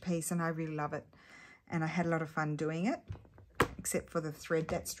stitched piece and I really love it. And I had a lot of fun doing it, except for the thread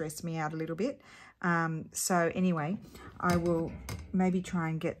that stressed me out a little bit. So anyway, I will maybe try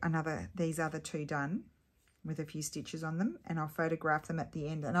and get these other 2 done with a few stitches on them, and I'll photograph them at the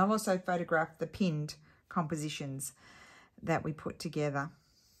end. And I'll also photograph the pinned compositions that we put together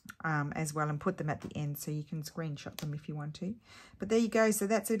as well, and put them at the end so you can screenshot them if you want to. But there you go. So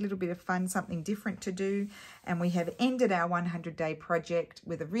that's a little bit of fun, something different to do. And we have ended our 100-day project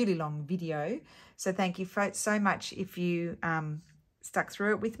with a really long video. So thank you so much if you stuck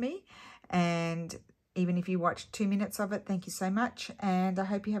through it with me. And even if you watched 2 minutes of it, thank you so much. And I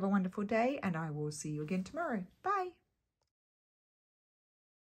hope you have a wonderful day, and I will see you again tomorrow. Bye.